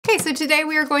So today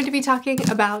we are going to be talking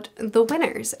about The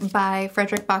Winners by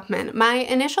Fredrik Backman. My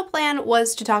initial plan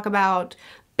was to talk about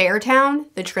Beartown,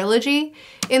 the trilogy,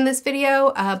 in this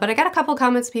video, but I got a couple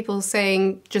comments, people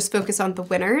saying just focus on The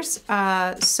Winners.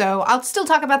 So I'll still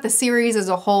talk about the series as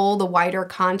a whole, the wider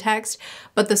context,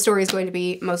 but the story is going to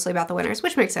be mostly about The Winners,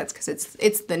 which makes sense because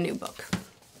it's the new book.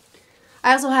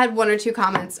 I also had one or two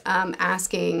comments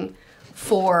asking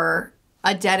for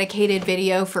a dedicated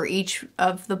video for each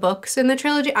of the books in the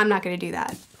trilogy. I'm not going to do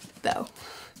that, though.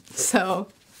 So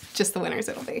just The Winners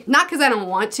it'll be. Not because I don't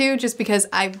want to, just because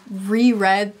I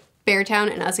reread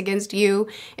Beartown and Us Against You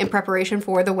in preparation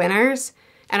for The Winners,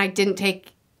 and I didn't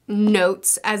take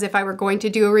notes as if I were going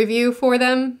to do a review for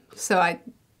them. So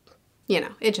you know,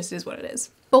 it just is what it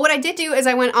is. But what I did do is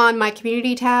I went on my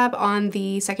community tab on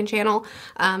the second channel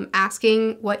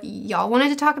asking what y'all wanted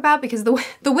to talk about, because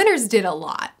The Winners did a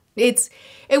lot. It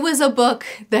was a book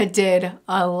that did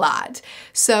a lot.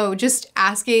 So just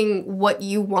asking what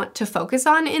you want to focus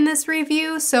on in this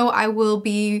review. So I will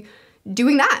be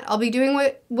doing that. I'll be doing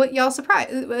what y'all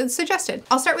suggested.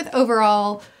 I'll start with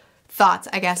overall thoughts,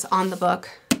 I guess, on the book.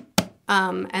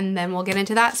 And then we'll get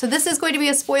into that. So this is going to be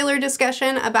a spoiler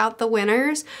discussion about The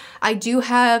Winners. I do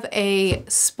have a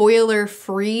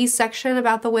spoiler-free section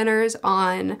about The Winners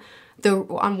on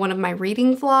one of my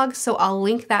reading vlogs, so I'll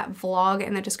link that vlog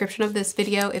in the description of this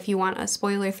video if you want a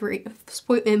spoiler-free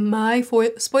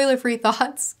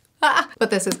thoughts. But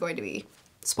this is going to be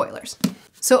spoilers.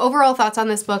 So overall thoughts on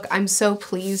this book, I'm so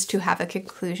pleased to have a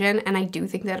conclusion, and I do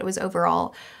think that it was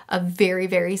overall a very,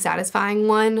 very satisfying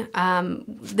one.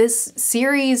 This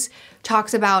series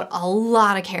talks about a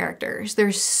lot of characters.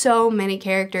 There's so many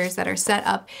characters that are set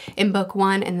up in book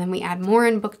one, and then we add more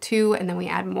in book two, and then we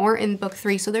add more in book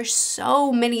three. So there's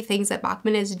so many things that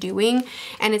Backman is doing,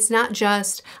 and it's not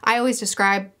just, I always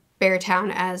describe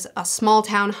Beartown as a small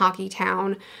town hockey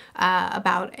town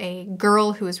about a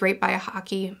girl who is raped by a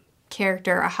hockey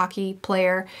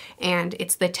player, and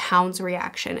it's the town's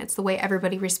reaction. It's the way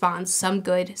everybody responds, some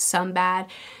good, some bad.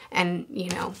 And you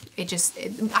know,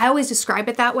 I always describe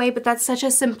it that way, but that's such a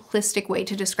simplistic way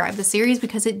to describe the series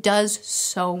because it does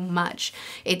so much.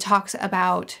 It talks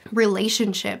about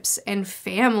relationships and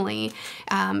family.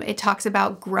 It talks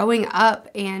about growing up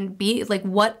and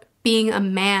what being a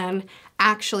man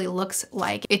actually looks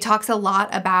like. It talks a lot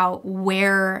about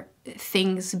where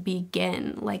things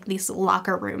begin, like this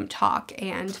locker room talk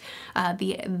and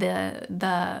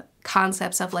the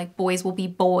concepts of like boys will be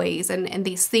boys and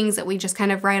these things that we just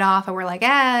kind of write off and we're like,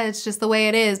 it's just the way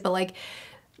it is. But like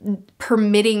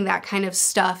permitting that kind of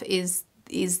stuff is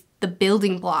the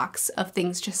building blocks of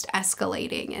things just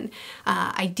escalating, and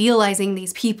idealizing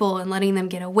these people and letting them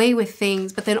get away with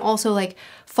things, but then also like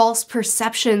false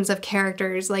perceptions of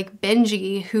characters like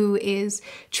Benji, who is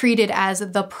treated as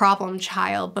the problem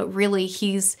child, but really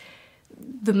he's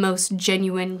the most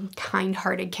genuine,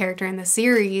 kind-hearted character in the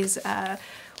series.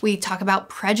 We talk about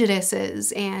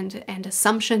prejudices and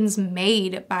assumptions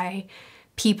made by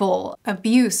people,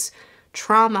 abuse,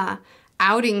 trauma,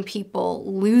 outing people,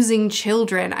 losing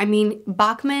children. I mean,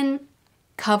 Backman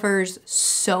covers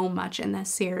so much in this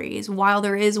series. While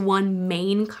there is one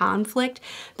main conflict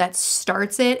that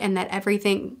starts it and that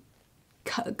everything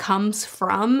comes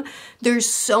from, there's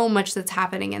so much that's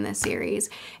happening in this series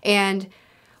and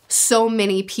so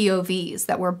many POVs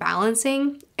that we're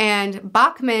balancing. And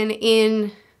Backman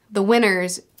in The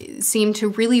Winners seemed to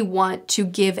really want to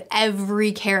give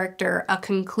every character a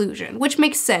conclusion, which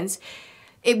makes sense.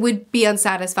 It would be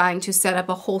unsatisfying to set up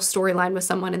a whole storyline with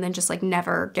someone and then just like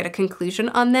never get a conclusion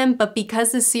on them. But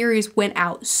because the series went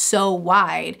out so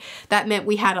wide, that meant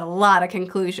we had a lot of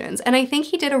conclusions. And I think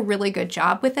he did a really good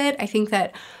job with it. I think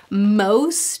that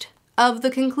most of the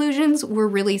conclusions were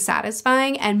really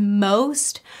satisfying, and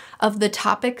most of the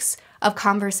topics of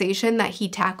conversation that he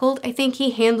tackled, I think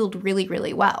he handled really,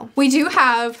 really well. We do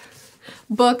have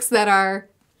books that are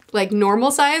like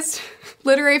normal sized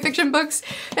literary fiction books,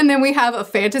 and then we have a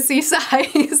fantasy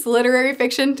size literary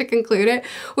fiction to conclude it,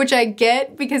 which I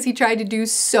get because he tried to do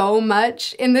so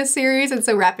much in this series, and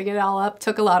so wrapping it all up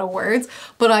took a lot of words.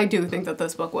 But I do think that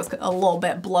this book was a little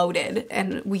bit bloated,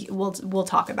 and we'll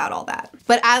talk about all that.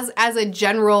 But as a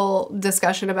general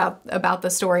discussion about the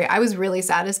story, I was really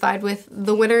satisfied with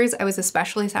The Winners. I was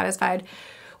especially satisfied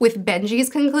with Benji's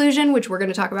conclusion, which we're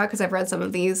going to talk about because I've read some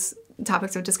of these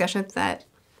topics of discussion that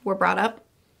were brought up.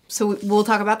 So we'll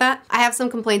talk about that. I have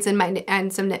some complaints and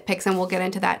some nitpicks, and we'll get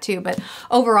into that too. But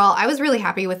overall, I was really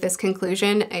happy with this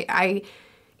conclusion.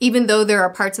 Even though there are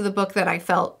parts of the book that I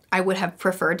felt I would have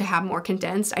preferred to have more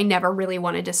condensed, I never really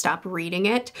wanted to stop reading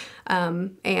it.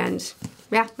 And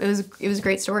yeah, it was a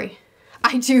great story.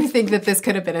 I do think that this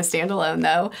could have been a standalone,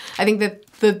 though. I think that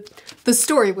the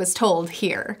story was told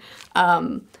here.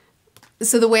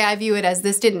 So the way I view it as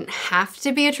this didn't have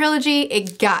to be a trilogy,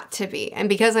 it got to be. And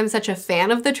because I'm such a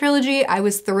fan of the trilogy, I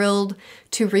was thrilled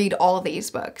to read all these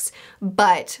books.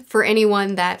 But for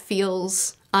anyone that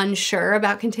feels unsure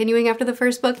about continuing after the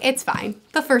first book, it's fine.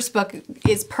 The first book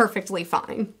is perfectly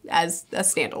fine as a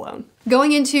standalone.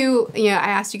 Going into, I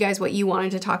asked you guys what you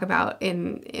wanted to talk about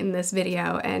in this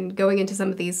video, and going into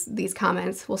some of these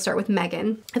comments, we'll start with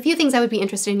Megan. A few things I would be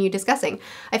interested in you discussing.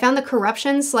 I found the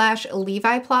corruption /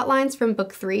 Levi plot lines from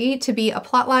book 3 to be a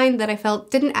plot line that I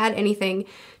felt didn't add anything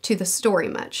to the story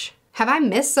much. Have I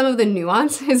missed some of the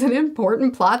nuance? Is an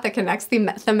important plot that connects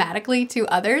thematically to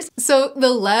others? So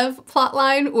the Lev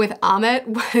plotline with Amit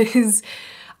was,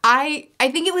 I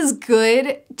think it was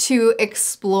good to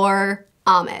explore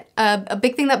Amit. A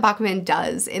big thing that Backman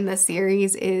does in the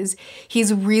series is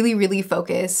he's really, really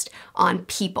focused on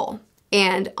people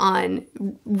and on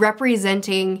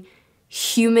representing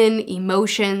human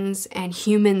emotions and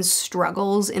human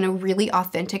struggles in a really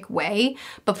authentic way,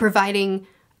 but providing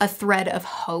a thread of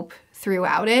hope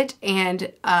throughout it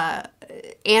and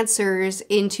answers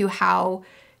into how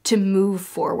to move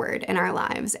forward in our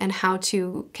lives and how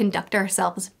to conduct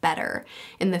ourselves better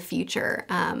in the future.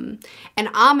 And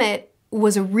Amit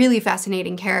was a really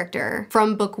fascinating character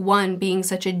from book 1, being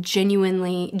such a genuine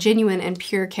and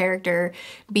pure character,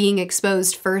 being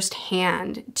exposed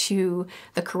firsthand to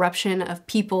the corruption of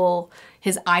people,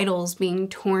 his idols being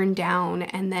torn down,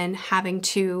 and then having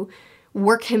to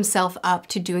work himself up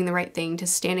to doing the right thing, to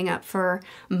standing up for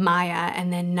Maya,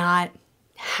 and then not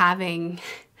having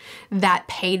that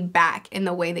paid back in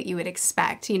the way that you would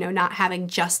expect, not having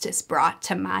justice brought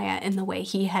to Maya in the way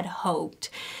he had hoped,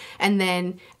 and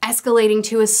then escalating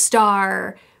to a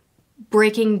star,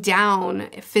 breaking down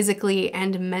physically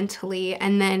and mentally,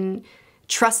 and then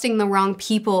trusting the wrong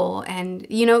people, and,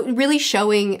 really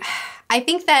showing, I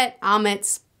think that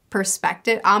Amit's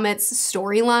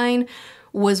storyline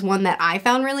was one that I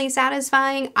found really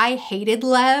satisfying. I hated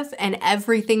Lev and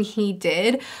everything he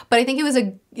did, but I think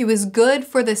it was good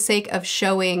for the sake of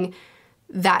showing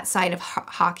that side of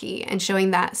hockey and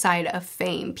showing that side of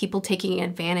fame, people taking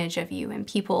advantage of you and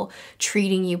people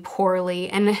treating you poorly.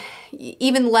 And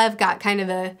even Lev got kind of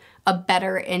a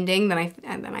better ending than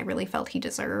I really felt he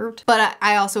deserved. But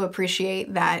I also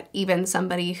appreciate that even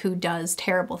somebody who does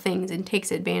terrible things and takes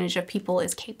advantage of people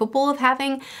is capable of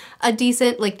having a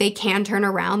decent, they can turn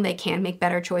around, they can make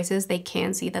better choices, they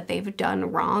can see that they've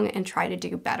done wrong and try to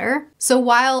do better. So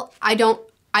while I don't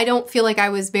feel like I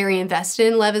was very invested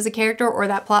in Lev as a character or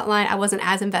that plot line, I wasn't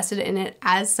as invested in it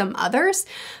as some others.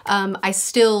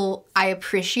 I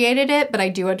appreciated it, but I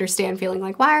do understand feeling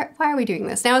like, why are we doing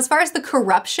this? Now, as far as the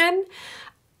corruption,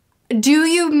 do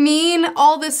you mean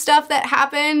all this stuff that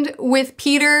happened with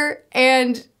Peter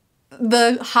and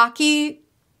the hockey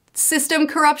system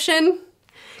corruption?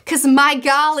 'Cause my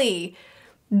golly,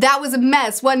 that was a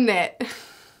mess, wasn't it?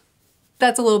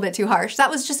 That's a little bit too harsh.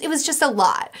 It was just a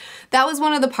lot. That was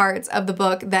one of the parts of the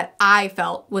book that I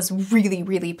felt was really,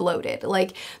 really bloated.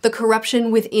 Like the corruption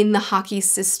within the hockey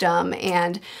system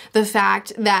and the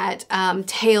fact that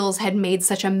Tails had made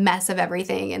such a mess of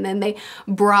everything. And then they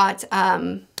brought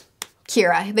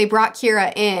Kira. They brought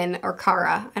Kira in, or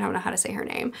Kara, I don't know how to say her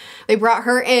name. They brought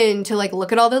her in to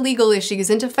look at all the legal issues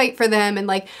and to fight for them, and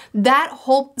that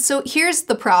whole, so here's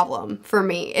the problem for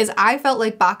me, is I felt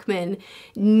like Backman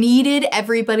needed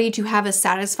everybody to have a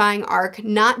satisfying arc,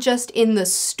 not just in the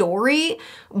story,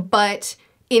 but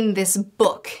in this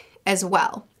book as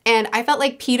well. And I felt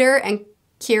like Peter and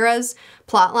Kira's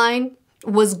plotline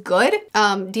was good,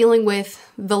 dealing with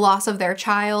the loss of their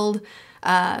child,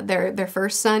 their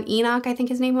first son, Enoch, I think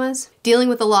his name was, dealing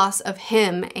with the loss of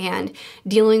him and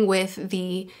dealing with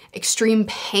the extreme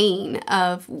pain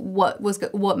of what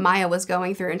Maya was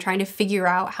going through and trying to figure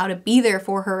out how to be there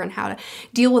for her and how to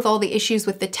deal with all the issues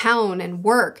with the town and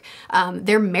work,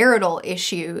 their marital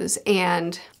issues,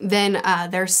 and then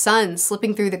their son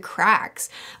slipping through the cracks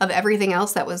of everything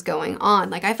else that was going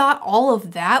on. I thought all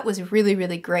of that was really,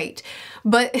 really great.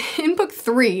 But in book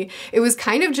 3, it was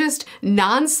kind of just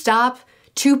nonstop,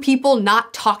 two people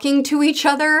not talking to each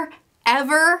other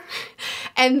ever.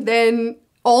 And then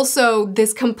also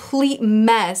this complete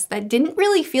mess that didn't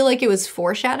really feel like it was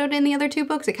foreshadowed in the other 2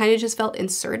 books. It kind of just felt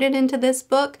inserted into this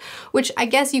book, which I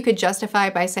guess you could justify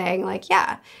by saying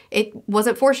yeah, it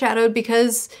wasn't foreshadowed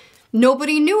because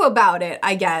nobody knew about it,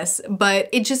 I guess, but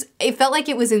it felt like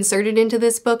it was inserted into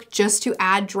this book just to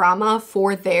add drama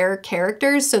for their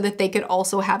characters so that they could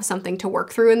also have something to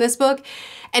work through in this book.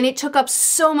 And it took up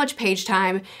so much page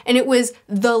time, and it was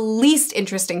the least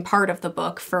interesting part of the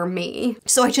book for me.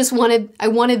 So I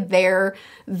wanted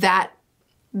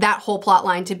that whole plot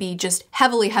line to be just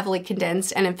heavily, heavily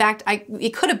condensed. And in fact,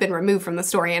 it could have been removed from the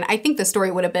story, and I think the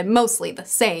story would have been mostly the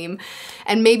same.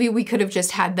 And maybe we could have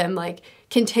just had them like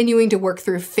continuing to work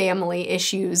through family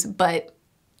issues, but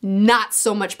not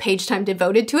so much page time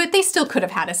devoted to it. They still could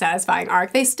have had a satisfying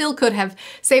arc. They still could have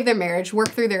saved their marriage,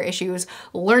 worked through their issues,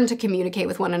 learned to communicate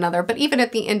with one another. But even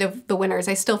at the end of The Winners,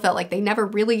 I still felt like they never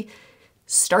really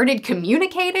started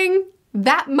communicating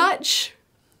that much.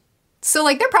 So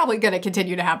like, they're probably gonna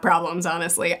continue to have problems,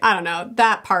 honestly. I don't know,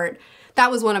 that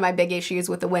was one of my big issues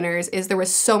with The Winners, is there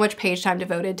was so much page time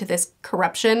devoted to this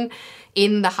corruption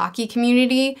in the hockey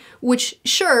community, which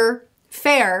sure,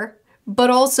 fair, but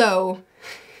also,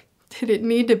 did it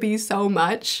need to be so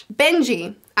much?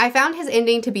 Benji. I found his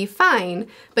ending to be fine,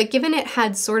 but given it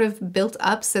had sort of built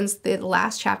up since the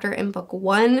last chapter in book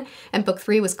 1, and book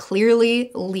 3 was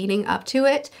clearly leading up to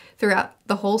it throughout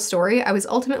the whole story, I was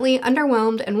ultimately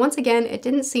underwhelmed, and once again, it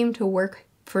didn't seem to work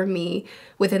for me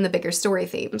within the bigger story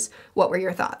themes. What were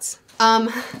your thoughts?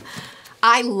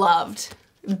 I loved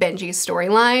Benji's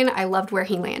storyline. I loved where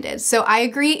he landed. So I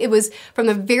agree, it was from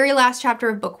the very last chapter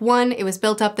of book 1, it was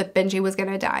built up that Benji was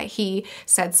gonna die. He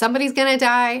said somebody's gonna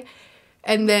die,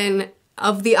 and then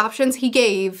of the options he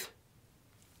gave,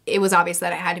 it was obvious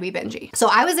that it had to be Benji. So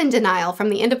I was in denial from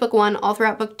the end of book 1 all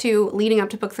throughout book 2, leading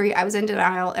up to book 3, I was in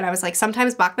denial, and I was like,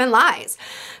 sometimes Backman lies.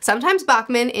 Sometimes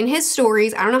Backman in his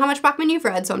stories, I don't know how much Backman you've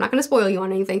read, so I'm not gonna spoil you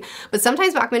on anything, but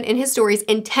sometimes Backman in his stories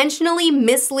intentionally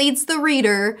misleads the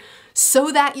reader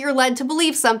so that you're led to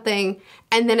believe something,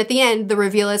 and then at the end, the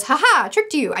reveal is, haha,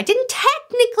 tricked you. I didn't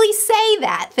technically say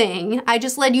that thing. I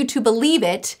just led you to believe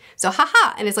it, so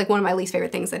haha. And it's like one of my least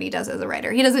favorite things that he does as a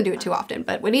writer. He doesn't do it too often,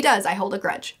 but when he does, I hold a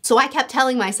grudge. So I kept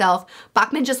telling myself,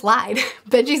 Backman just lied.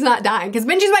 Benji's not dying, because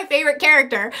Benji's my favorite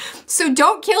character, so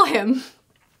don't kill him.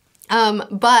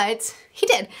 But he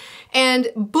did. And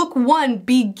book 1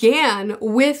 began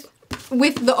with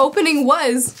the opening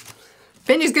was,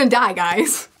 Benji's gonna die,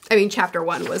 guys. I mean, chapter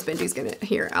 1 was Benji's gonna,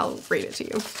 here, I'll read it to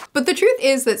you. But the truth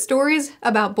is that stories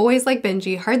about boys like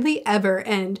Benji hardly ever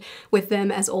end with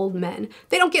them as old men.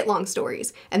 They don't get long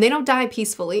stories, and they don't die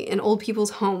peacefully in old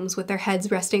people's homes with their heads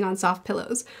resting on soft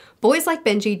pillows. Boys like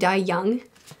Benji die young,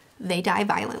 they die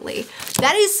violently.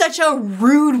 That is such a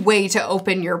rude way to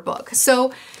open your book.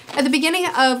 So at the beginning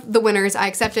of The Winners, I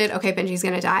accepted, okay, Benji's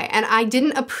gonna die, and I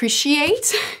didn't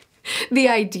appreciate the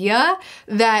idea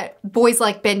that boys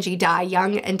like Benji die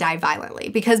young and die violently,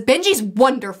 because Benji's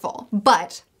wonderful,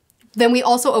 but then we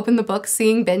also open the book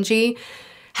seeing Benji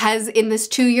has, in this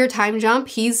 2-year time jump,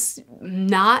 he's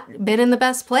not been in the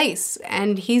best place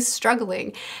and he's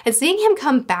struggling. And seeing him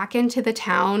come back into the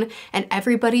town and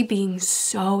everybody being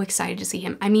so excited to see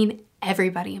him. I mean,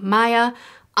 everybody, Maya,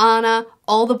 Anna,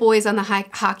 all the boys on the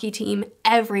hockey team,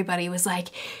 everybody was like,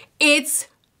 it's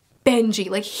Benji.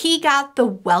 Like, he got the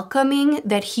welcoming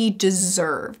that he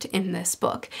deserved in this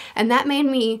book. And that made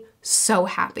me so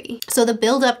happy. So the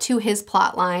build up to his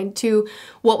plot line, to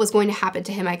what was going to happen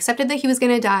to him, I accepted that he was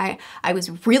gonna die. I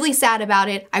was really sad about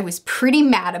it. I was pretty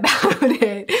mad about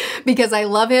it because I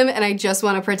love him and I just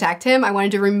want to protect him. I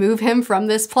wanted to remove him from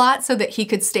this plot so that he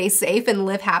could stay safe and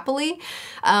live happily.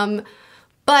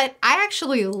 But I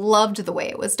actually loved the way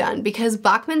it was done because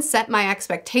Backman set my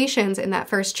expectations in that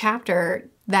first chapter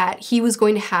that he was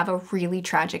going to have a really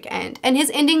tragic end. And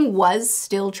his ending was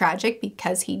still tragic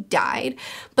because he died,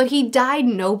 but he died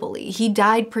nobly. He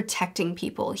died protecting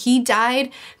people. He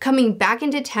died coming back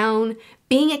into town,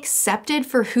 being accepted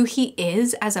for who he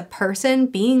is as a person,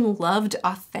 being loved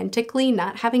authentically,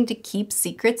 not having to keep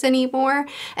secrets anymore,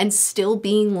 and still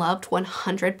being loved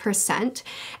 100%.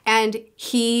 And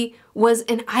he was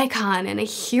an icon and a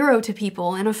hero to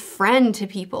people and a friend to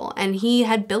people. And he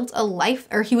had built a life,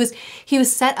 or he was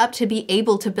set up to be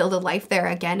able to build a life there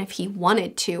again if he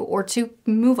wanted to, or to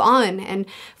move on and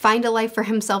find a life for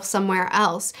himself somewhere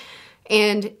else.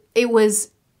 And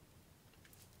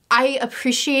I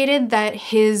appreciated that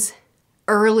his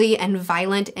early and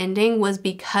violent ending was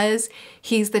because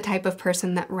he's the type of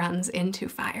person that runs into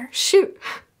fire. Shoot.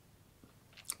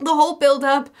 The whole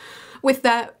buildup with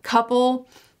that couple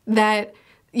that,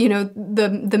 you know,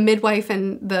 the midwife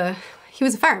and he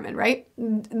was a fireman, right?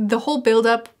 The whole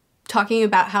buildup talking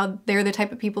about how they're the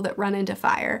type of people that run into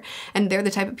fire, and they're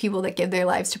the type of people that give their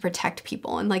lives to protect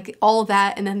people, and like all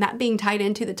that, and then that being tied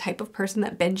into the type of person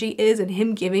that Benji is, and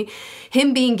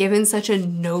him being given such a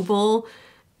noble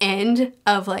end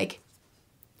of like,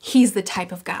 he's the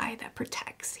type of guy that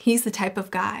protects. He's the type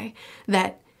of guy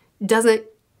that doesn't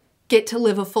get to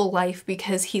live a full life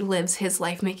because he lives his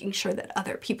life making sure that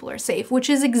other people are safe, which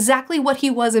is exactly what he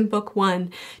was in book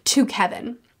 1 to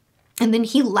Kevin. And then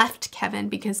he left Kevin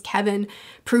because Kevin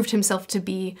proved himself to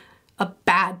be a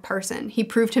bad person. He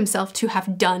proved himself to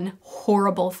have done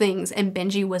horrible things, and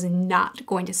Benji was not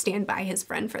going to stand by his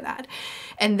friend for that.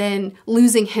 And then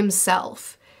losing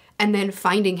himself, and then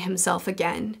finding himself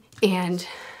again, and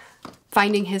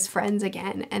finding his friends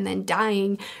again, and then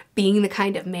dying, being the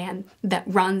kind of man that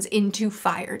runs into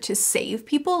fire to save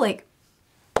people. Like,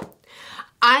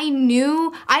 I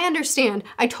understand.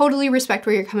 I totally respect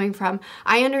where you're coming from.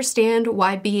 I understand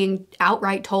why being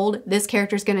outright told this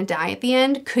character's gonna die at the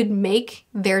end could make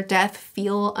their death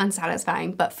feel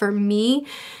unsatisfying. But for me,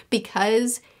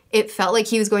 because it felt like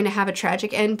he was going to have a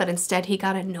tragic end, but instead he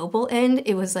got a noble end,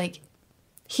 it was like,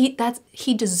 he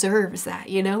deserves that,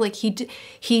 you know? Like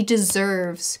he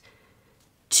deserves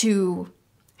to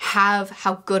have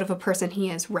how good of a person he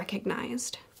is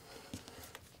recognized.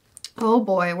 Oh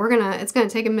boy, it's gonna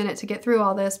take a minute to get through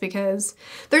all this because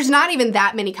there's not even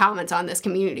that many comments on this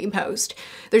community post.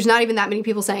 There's not even that many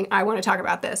people saying, I want to talk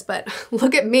about this, but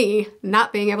look at me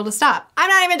not being able to stop. I'm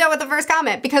not even done with the first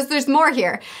comment because there's more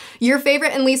here. Your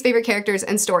favorite and least favorite characters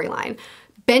and storyline.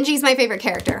 Benji's my favorite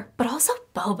character, but also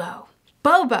Bobo.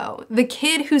 Bobo, the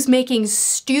kid who's making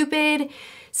stupid,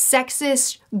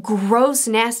 sexist, gross,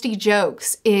 nasty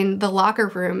jokes in the locker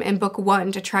room in book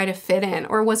 1 to try to fit in,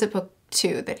 or was it book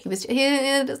 2 that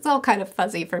it's all kind of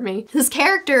fuzzy for me. This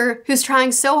character who's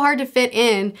trying so hard to fit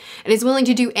in and is willing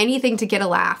to do anything to get a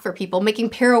laugh for people, making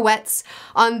pirouettes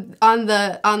on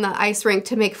the ice rink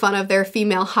to make fun of their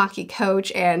female hockey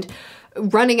coach, and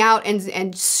running out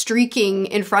and streaking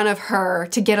in front of her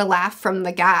to get a laugh from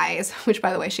the guys, which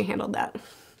by the way, she handled that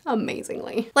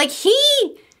amazingly. Like he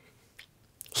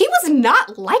was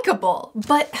not likable,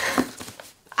 but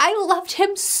I loved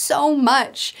him so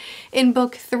much in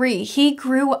book 3. He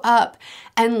grew up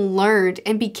and learned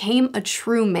and became a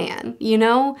true man, you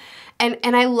know? And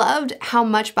I loved how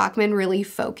much Backman really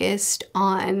focused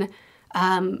on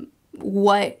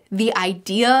what the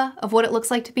idea of what it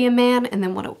looks like to be a man, and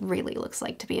then what it really looks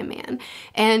like to be a man.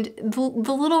 And the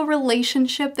little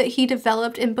relationship that he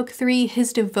developed in book 3,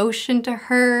 his devotion to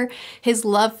her, his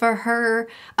love for her,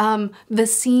 the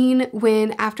scene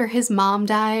when after his mom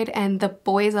died and the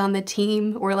boys on the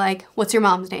team were like, what's your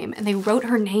mom's name? And they wrote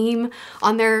her name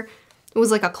on their, it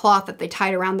was like a cloth that they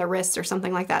tied around their wrists or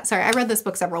something like that. Sorry, I read this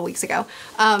book several weeks ago.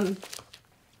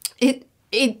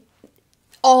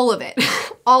 All of it,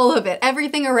 all of it,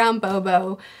 everything around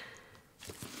Bobo.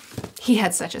 He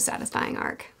had such a satisfying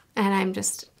arc, and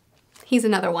he's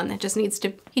another one that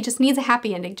he just needs a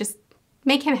happy ending. Just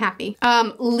make him happy.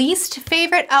 Least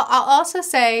favorite, I'll also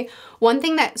say one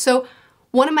thing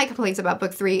one of my complaints about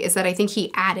book 3 is that I think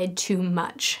he added too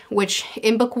much, which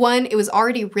in book 1, it was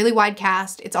already really wide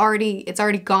cast. It's already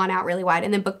gone out really wide.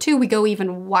 And then book 2, we go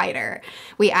even wider.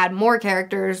 We add more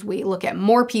characters, we look at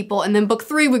more people, and then book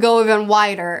 3, we go even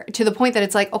wider to the point that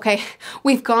it's like, okay,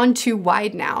 we've gone too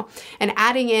wide now. And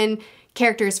adding in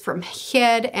characters from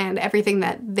Hed and everything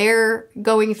that they're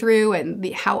going through,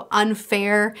 and how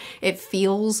unfair it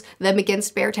feels them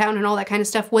against Beartown and all that kind of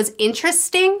stuff was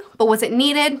interesting, but was it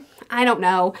needed? I don't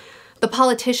know. The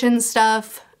politician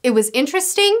stuff, it was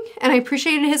interesting, and I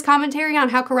appreciated his commentary on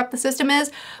how corrupt the system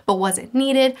is, but was it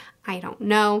needed? I don't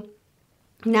know.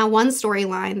 Now, one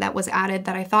storyline that was added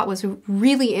that I thought was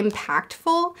really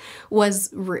impactful was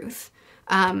Ruth.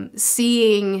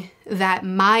 Seeing that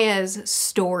Maya's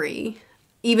story,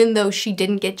 even though she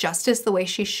didn't get justice the way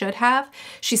she should have,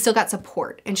 she still got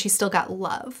support and she still got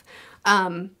love.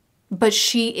 But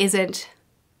she isn't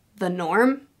the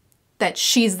norm. That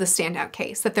she's the standout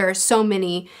case, that there are so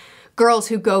many girls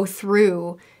who go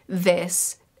through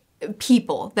this,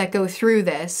 people that go through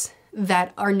this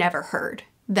that are never heard,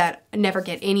 that never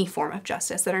get any form of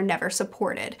justice, that are never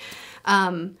supported.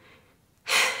 And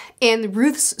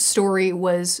Ruth's story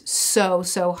was so,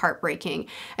 so heartbreaking.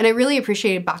 And I really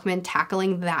appreciated Backman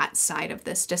tackling that side of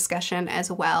this discussion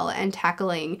as well, and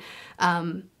tackling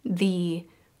the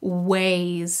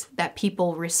ways that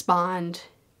people respond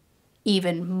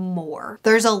even more.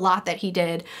 There's a lot that he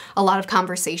did, a lot of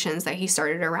conversations that he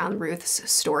started around Ruth's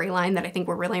storyline that I think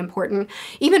were really important.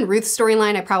 Even Ruth's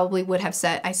storyline, I probably would have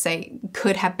said,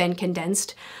 could have been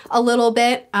condensed a little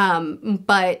bit,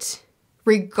 but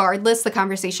regardless, the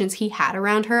conversations he had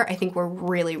around her, I think were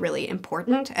really, really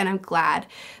important, and I'm glad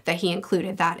that he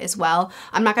included that as well.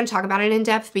 I'm not going to talk about it in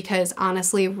depth because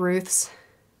honestly, Ruth's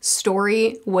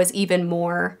story was even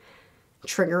more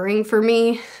triggering for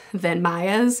me than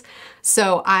Maya's,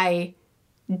 so I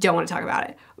don't want to talk about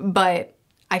it, but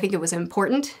I think it was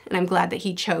important, and I'm glad that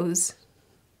he chose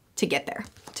to get there,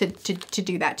 to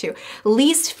do that too.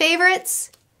 Least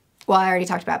favorites, well, I already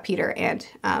talked about Peter and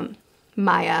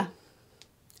Maya.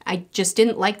 I just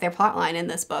didn't like their plotline in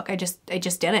this book. I just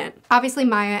didn't. Obviously,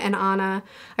 Maya and Anna,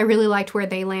 I really liked where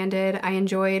they landed. I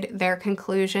enjoyed their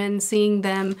conclusion, seeing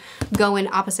them go in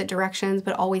opposite directions,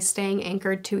 but always staying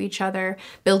anchored to each other,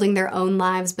 building their own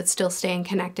lives, but still staying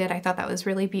connected. I thought that was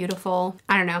really beautiful.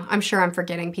 I don't know. I'm sure I'm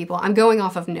forgetting people. I'm going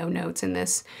off of no notes in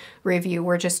this review.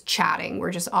 We're just chatting.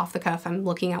 We're just off the cuff. I'm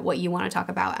looking at what you want to talk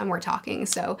about and we're talking.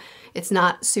 So it's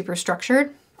not super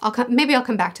structured. Maybe I'll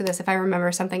come back to this if I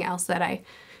remember something else that I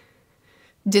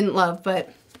didn't love,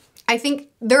 but I think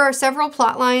there are several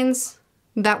plot lines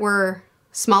that were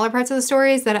smaller parts of the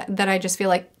stories that I just feel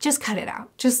like, just cut it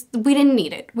out. We didn't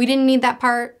need it. We didn't need that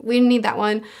part. We didn't need that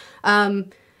one.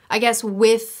 I guess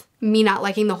with me not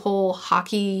liking the whole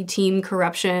hockey team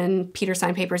corruption, Peter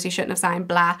signed papers he shouldn't have signed,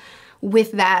 blah.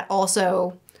 With that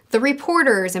also, the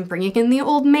reporters and bringing in the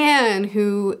old man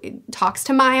who talks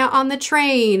to Maya on the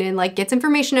train and like gets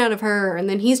information out of her, and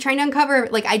then he's trying to uncover,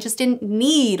 like, I just didn't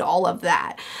need all of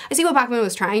that. I see what Backman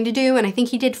was trying to do and I think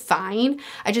he did fine.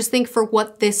 I just think for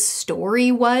what this story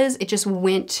was, it just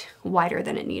went wider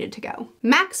than it needed to go.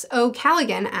 Max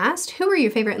O'Callaghan asked, who were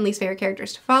your favorite and least favorite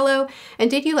characters to follow,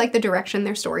 and did you like the direction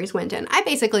their stories went in? I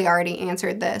basically already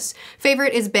answered this.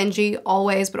 Favorite is Benji,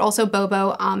 always, but also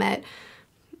Bobo, Amit,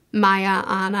 Maya,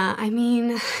 Anna. I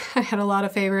mean, I had a lot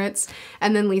of favorites.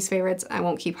 And then least favorites, I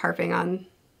won't keep harping on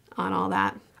all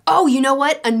that. Oh, you know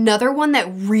what? Another one that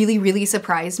really, really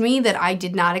surprised me that I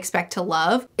did not expect to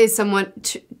love is someone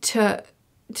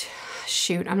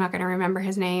shoot, I'm not gonna remember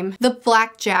his name. The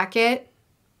black jacket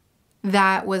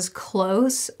that was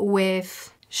close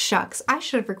with, shucks, I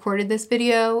should have recorded this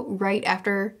video right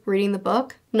after reading the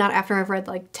book, not after I've read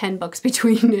like 10 books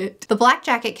between it. The black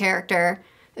jacket character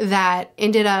that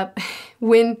ended up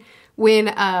when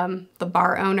the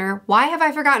bar owner, why have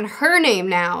I forgotten her name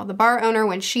now? The bar owner,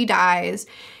 when she dies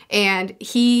and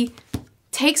he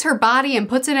takes her body and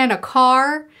puts it in a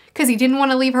car because he didn't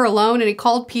want to leave her alone, and he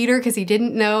called Peter because he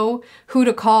didn't know who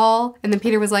to call, and then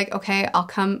Peter was like, okay, I'll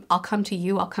come to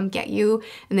you, I'll come get you.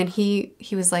 And then he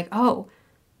was like, oh,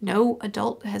 no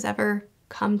adult has ever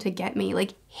come to get me.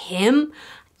 Like, him?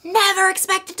 Never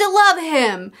expected to love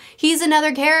him. He's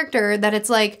another character that it's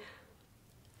like,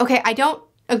 okay, I don't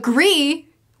agree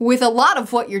with a lot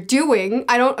of what you're doing.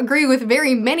 I don't agree with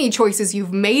very many choices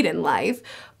you've made in life,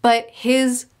 but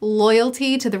his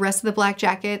loyalty to the rest of the Black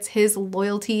Jackets, his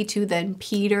loyalty to then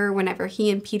Peter, whenever he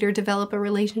and Peter develop a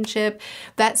relationship,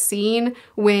 that scene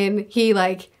when he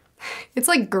like, it's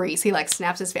like Grease. He like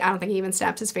snaps his, I don't think he even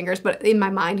snaps his fingers, but in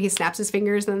my mind he snaps his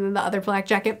fingers, and then the other black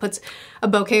jacket puts a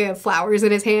bouquet of flowers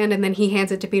in his hand, and then he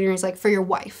hands it to Peter and he's like, for your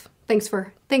wife. Thanks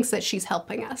that she's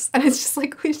helping us. And it's just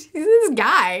like, this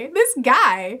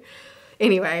guy.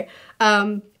 Anyway,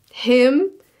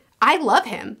 him, I love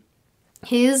him.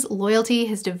 His loyalty,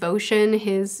 his devotion,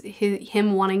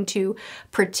 him wanting to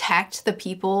protect the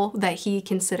people that he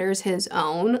considers his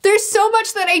own. There's so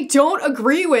much that I don't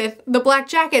agree with the Black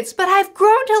Jackets, but I've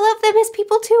grown to love them as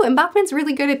people too. And Backman's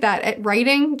really good at that, at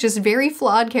writing just very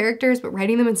flawed characters, but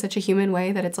writing them in such a human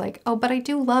way that it's like, oh, but I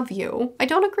do love you. I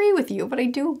don't agree with you, but I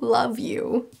do love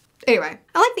you. Anyway,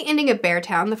 I like the ending of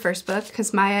Beartown, the first book,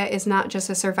 because Maya is not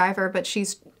just a survivor, but she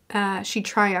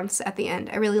triumphs at the end.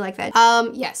 I really like that.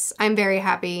 Yes, I'm very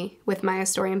happy with Maya's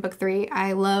story in book 3.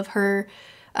 I love her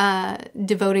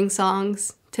devoting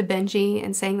songs to Benji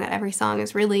and saying that every song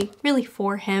is really, really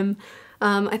for him.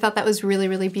 I thought that was really,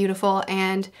 really beautiful,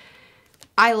 and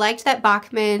I liked that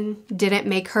Backman didn't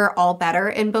make her all better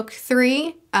in book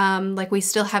 3. Like, we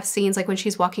still have scenes like when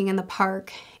she's walking in the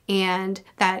park and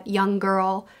that young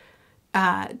girl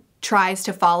tries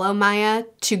to follow Maya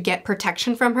to get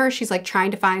protection from her. She's like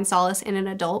trying to find solace in an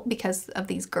adult because of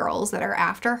these girls that are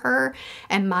after her,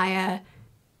 and Maya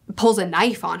pulls a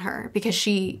knife on her because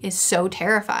she is so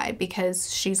terrified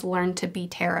because she's learned to be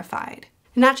terrified.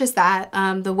 Not just that,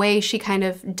 the way she kind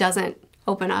of doesn't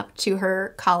open up to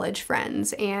her college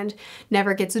friends and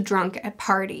never gets drunk at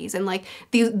parties, and like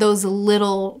those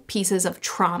little pieces of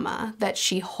trauma that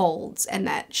she holds and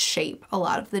that shape a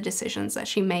lot of the decisions that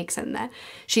she makes, and that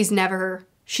she's never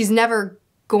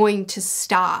going to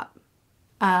stop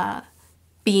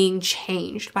being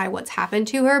changed by what's happened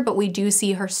to her, but we do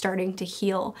see her starting to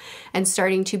heal and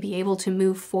starting to be able to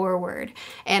move forward.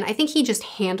 And I think he just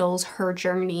handles her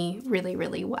journey really,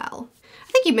 really well.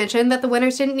 I think you mentioned that the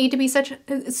winners didn't need to be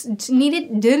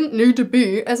didn't need to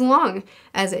be as long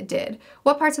as it did.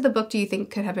 What parts of the book do you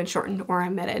think could have been shortened or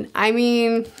omitted? I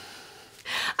mean,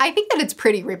 I think that it's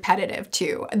pretty repetitive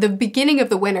too. The beginning of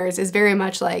the winners is very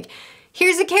much like,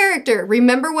 here's a character,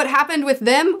 remember what happened with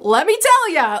them? Let me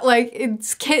tell ya! Like,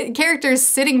 it's characters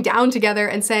sitting down together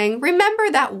and saying,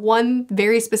 remember that one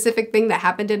very specific thing that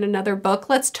happened in another book?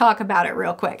 Let's talk about it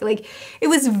real quick. Like, it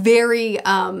was very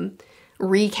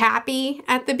recappy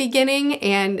at the beginning,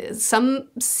 and some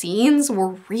scenes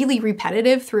were really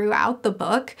repetitive throughout the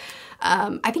book.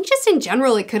 I think just in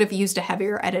general, it could have used a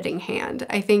heavier editing hand.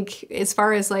 I think as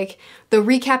far as like, the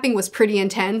recapping was pretty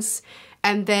intense,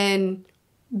 and then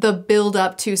the build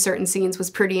up to certain scenes was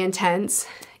pretty intense.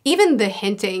 Even the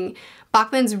hinting,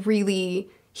 Backman's really,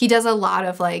 he does a lot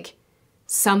of like,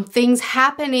 something's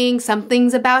happening,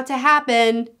 something's about to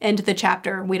happen, end of the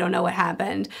chapter, we don't know what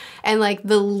happened. And like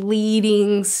the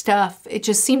leading stuff, it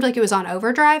just seemed like it was on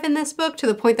overdrive in this book, to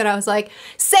the point that I was like,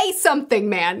 say something,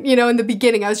 man. You know, in the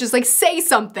beginning, I was just like, say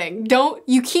something.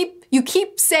 You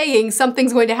keep saying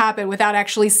something's going to happen without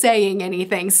actually saying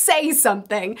anything. Say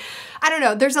something. I don't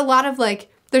know, there's a lot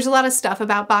of stuff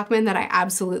about Backman that I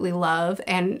absolutely love,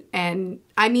 and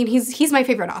I mean, he's my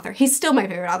favorite author. He's still my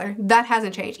favorite author. That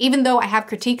hasn't changed. Even though I have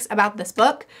critiques about this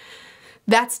book,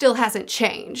 that still hasn't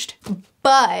changed.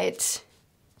 But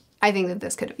I think that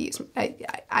this could have used,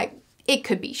 it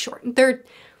could be shortened. Their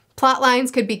plot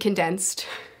lines could be condensed.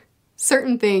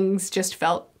 Certain things just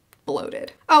felt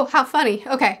bloated. Oh, how funny.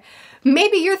 Okay.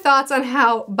 Maybe your thoughts on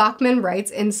how Backman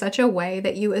writes in such a way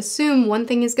that you assume one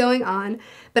thing is going on,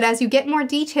 but as you get more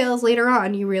details later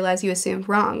on, you realize you assumed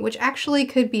wrong, which actually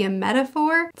could be a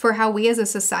metaphor for how we as a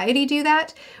society do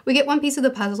that. We get one piece of the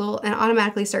puzzle and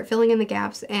automatically start filling in the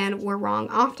gaps, and we're wrong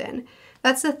often.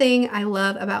 That's the thing I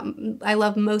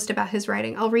love most about his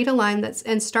writing. I'll read a line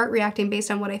and start reacting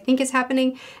based on what I think is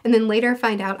happening, and then later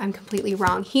find out I'm completely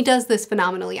wrong. He does this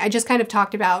phenomenally. I just kind of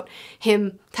talked about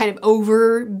him kind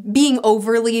of being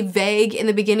overly vague in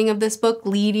the beginning of this book,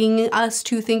 leading us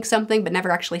to think something, but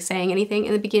never actually saying anything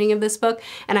in the beginning of this book,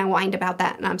 and I whined about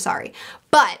that, and I'm sorry.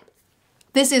 But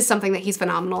this is something that he's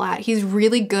phenomenal at. He's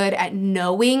really good at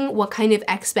knowing what kind of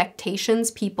expectations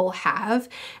people have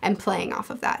and playing off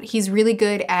of that. He's really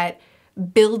good at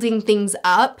building things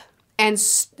up and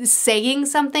saying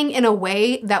something in a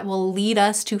way that will lead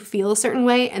us to feel a certain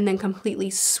way and then completely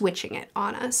switching it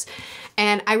on us.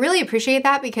 And I really appreciate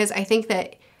that, because I think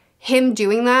that him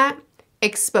doing that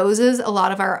exposes a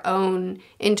lot of our own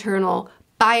internal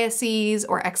biases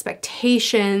or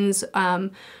expectations,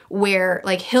 where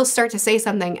like he'll start to say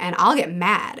something and I'll get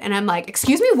mad and I'm like,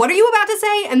 excuse me, what are you about to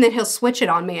say? And then he'll switch it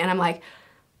on me and I'm like,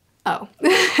 oh,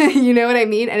 you know what I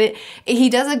mean? And he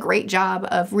does a great job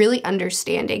of really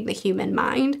understanding the human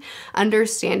mind,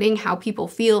 understanding how people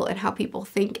feel and how people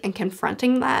think, and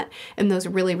confronting that in those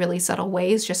really, really subtle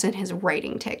ways just in his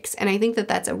writing tics. And I think that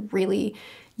that's a really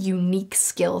unique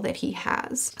skill that he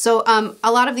has. So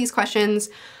a lot of these questions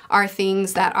are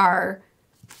things that are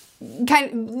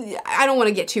I don't want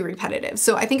to get too repetitive.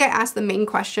 So I think I asked the main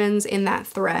questions in that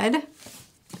thread.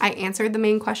 I answered the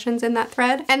main questions in that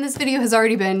thread, and this video has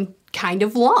already been kind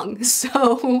of long,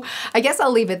 so I guess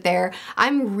I'll leave it there.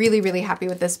 I'm really, really happy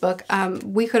with this book.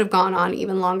 We could have gone on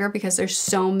even longer because there's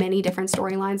so many different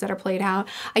storylines that are played out.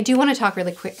 I do want to talk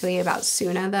really quickly about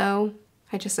Suna though.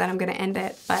 I just said I'm going to end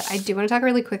it, but I do want to talk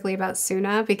really quickly about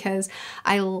Suna because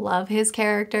I love his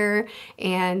character,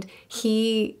 and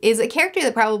he is a character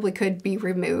that probably could be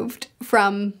removed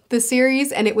from the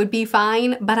series and it would be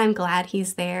fine, but I'm glad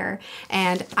he's there.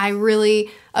 And I really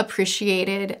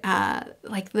appreciated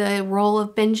like the role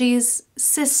of Benji's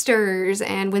sisters,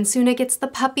 and when Suna gets the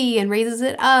puppy and raises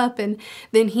it up, and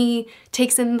then he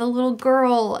takes in the little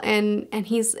girl, and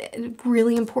he's a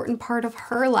really important part of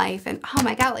her life. And oh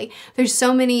my golly, there's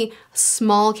so many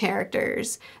small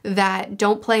characters that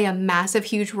don't play a massive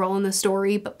huge role in the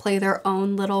story but play their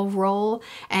own little role.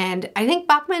 And I think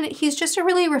Backman, he's just a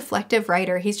really reflective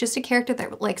writer. He's just a character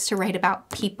that likes to write about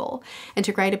people and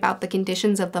to write about the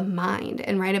conditions of the mind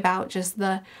and write about just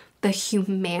the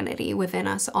humanity within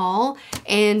us all,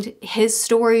 and his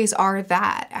stories are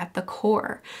that at the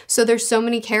core. So there's so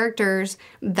many characters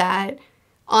that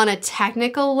on a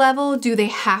technical level, do they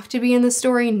have to be in the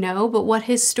story? No, but what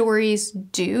his stories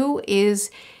do is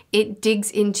it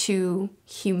digs into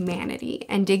humanity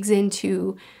and digs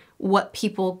into what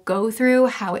people go through,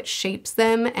 how it shapes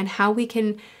them, and how we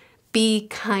can be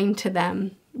kind to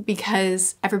them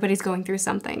because everybody's going through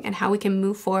something, and how we can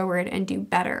move forward and do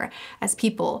better as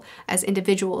people, as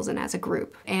individuals, and as a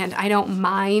group. And I don't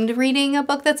mind reading a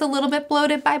book that's a little bit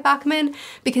bloated by Backman,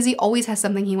 because he always has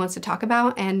something he wants to talk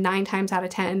about, and 9 times out of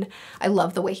 10, I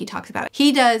love the way he talks about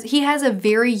it. He has a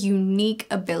very unique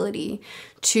ability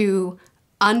to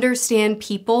understand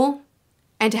people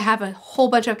and to have a whole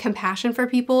bunch of compassion for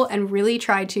people and really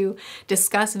try to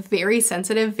discuss very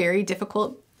sensitive, very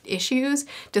difficult issues,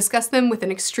 discuss them with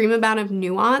an extreme amount of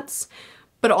nuance,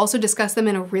 but also discuss them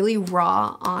in a really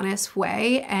raw, honest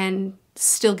way, and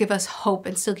still give us hope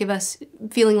and still give us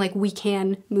feeling like we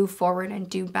can move forward and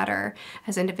do better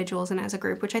as individuals and as a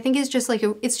group, which I think is just like,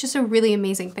 it's just a really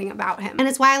amazing thing about him. And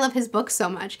it's why I love his books so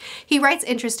much. He writes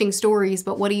interesting stories,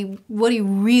 but what he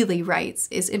really writes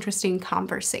is interesting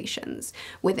conversations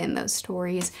within those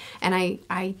stories. And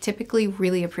I typically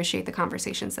really appreciate the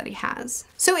conversations that he has.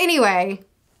 So anyway,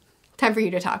 time for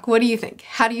you to talk. What do you think?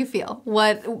 How do you feel?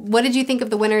 What did you think of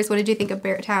the winners? What did you think of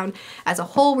Beartown as a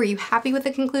whole? Were you happy with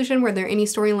the conclusion? Were there any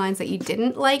storylines that you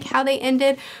didn't like how they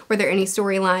ended? Were there any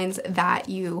storylines that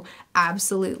you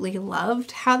absolutely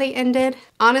loved how they ended?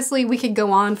 Honestly, we could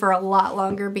go on for a lot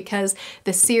longer because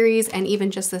the series and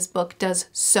even just this book does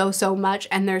so much,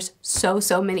 and there's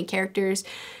so many characters,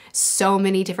 so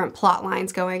many different plot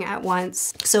lines going at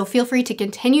once. So feel free to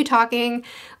continue talking.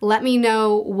 Let me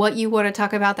know what you want to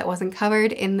talk about that wasn't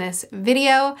covered in this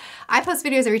video. I post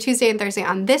videos every Tuesday and Thursday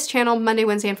on this channel, Monday,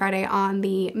 Wednesday, and Friday on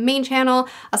the main channel.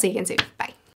 I'll see you again soon. Bye.